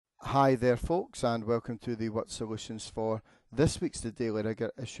Hi there folks, and welcome to the What Solutions for this week's The Daily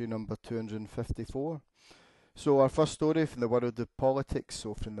Rigour, issue number 254. So our first story from the world of politics,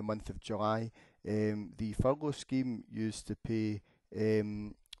 so from the month of July, the furlough scheme used to pay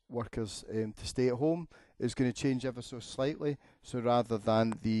workers to stay at home is going to change ever so slightly. So rather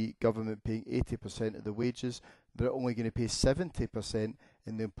than the government paying 80% of the wages, they're only going to pay 70%,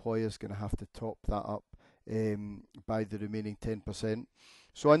 and the employer's going to have to top that up by the remaining 10%.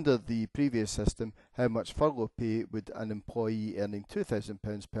 So under the previous system, how much furlough pay would an employee earning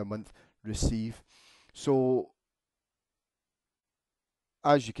 £2,000 per month receive? So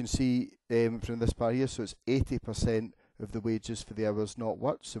as you can see from this part here, so it's 80% of the wages for the hours not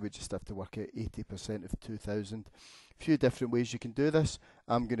worked, so we just have to work out 80% of 2,000. A few different ways you can do this.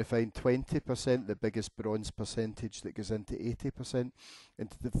 I'm going to find 20%, the biggest bronze percentage that goes into 80%, and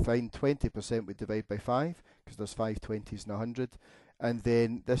to find 20% we divide by 5, because there's 5 20s and 100, and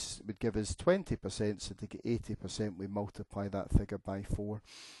then this would give us 20%, so to get 80% we multiply that figure by 4,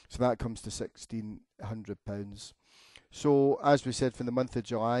 so that comes to £1,600. So as we said, for the month of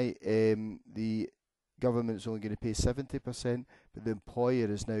July, the government's only going to pay 70%, but the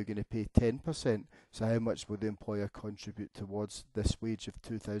employer is now going to pay 10%. So how much will the employer contribute towards this wage of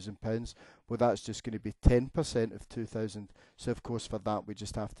 £2,000? Well, that's just going to be 10% of 2,000. So of course for that we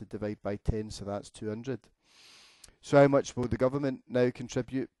just have to divide by 10, so that's 200. So how much will the government now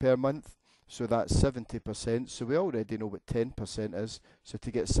contribute per month? So that's 70%. So we already know what 10% is. So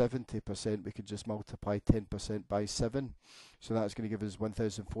to get 70%, we could just multiply 10% by 7. So that's going to give us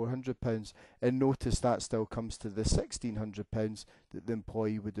 £1,400. And notice that still comes to the £1,600 that the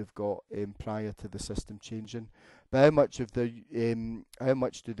employee would have got prior to the system changing. But how much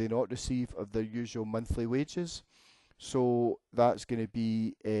do they not receive of their usual monthly wages? So that's going to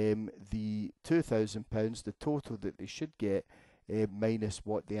be the £2,000, the total that they should get, minus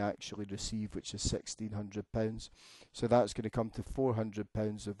what they actually receive, which is £1,600. So that's going to come to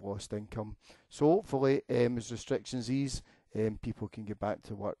 £400 of lost income. So hopefully, as restrictions ease, people can get back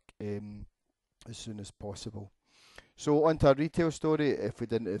to work as soon as possible. So on to our retail story. If we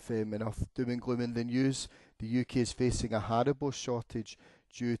didn't have enough doom and gloom in the news, the UK is facing a Haribo shortage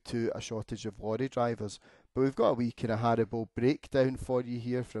due to a shortage of lorry drivers. But we've got a wee kind of Haribo breakdown for you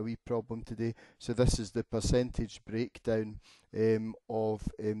here for a wee problem today. So this is the percentage breakdown of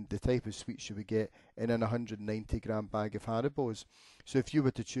the type of sweets you would get in an 190 gram bag of Haribos. So if you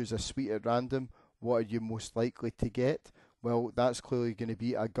were to choose a sweet at random, what are you most likely to get? Well, that's clearly going to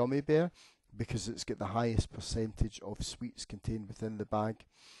be a gummy bear, because it's got the highest percentage of sweets contained within the bag.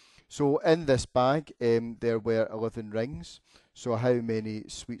 So in this bag, there were 11 rings. So how many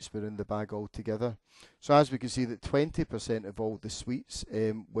sweets were in the bag altogether? So as we can see, that 20% of all the sweets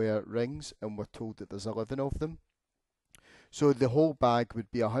were rings, and we're told that there's 11 of them. So the whole bag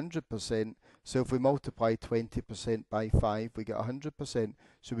would be 100%. So if we multiply 20% by 5, we get 100%.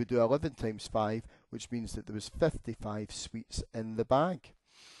 So we do 11 times 5, which means that there was 55 sweets in the bag.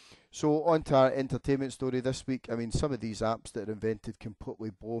 So on to our entertainment story this week. I mean, some of these apps that are invented completely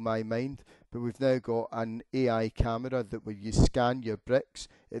blow my mind, but we've now got an AI camera that when you scan your bricks,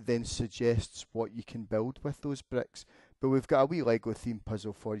 it then suggests what you can build with those bricks. But we've got a wee Lego theme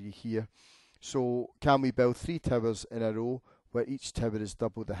puzzle for you here. So can we build 3 towers in a row where each tower is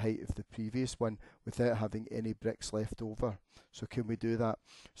double the height of the previous one without having any bricks left over? So can we do that?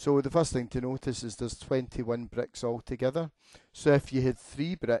 So the first thing to notice is there's 21 bricks altogether. So if you had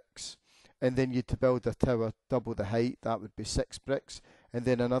 3 bricks and then you had to build a tower double the height, that would be 6 bricks. And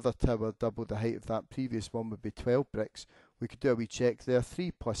then another tower double the height of that previous one would be 12 bricks. We could do a wee check there.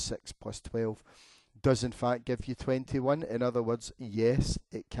 3 plus 6 plus 12 does in fact give you 21. In other words, yes,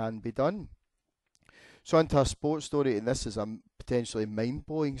 it can be done. So on to our sports story, and this is a potentially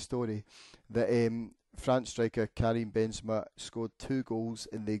mind-blowing story, that France striker Karim Benzema scored 2 goals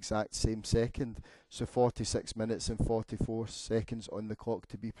in the exact same second, so 46 minutes and 44 seconds on the clock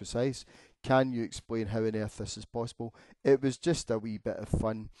to be precise. Can you explain how on earth this is possible? It was just a wee bit of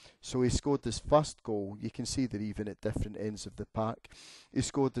fun. So he scored his first goal. You can see that even at different ends of the park. He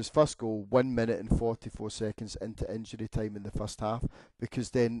scored his first goal 1 minute and 44 seconds into injury time in the first half,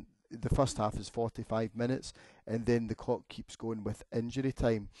 because then the first half is 45 minutes and then the clock keeps going with injury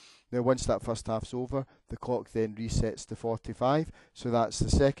time. Now once that first half's over, the clock then resets to 45, so that's the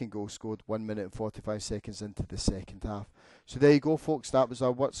second goal scored 1 minute and 45 seconds into the second half. So there you go folks, that was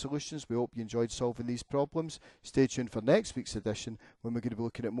our What Solutions. We hope you enjoyed solving these problems. Stay tuned for next week's edition, when we're going to be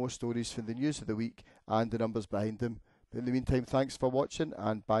looking at more stories from the news of the week and the numbers behind them. But in the meantime, thanks for watching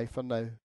and bye for now.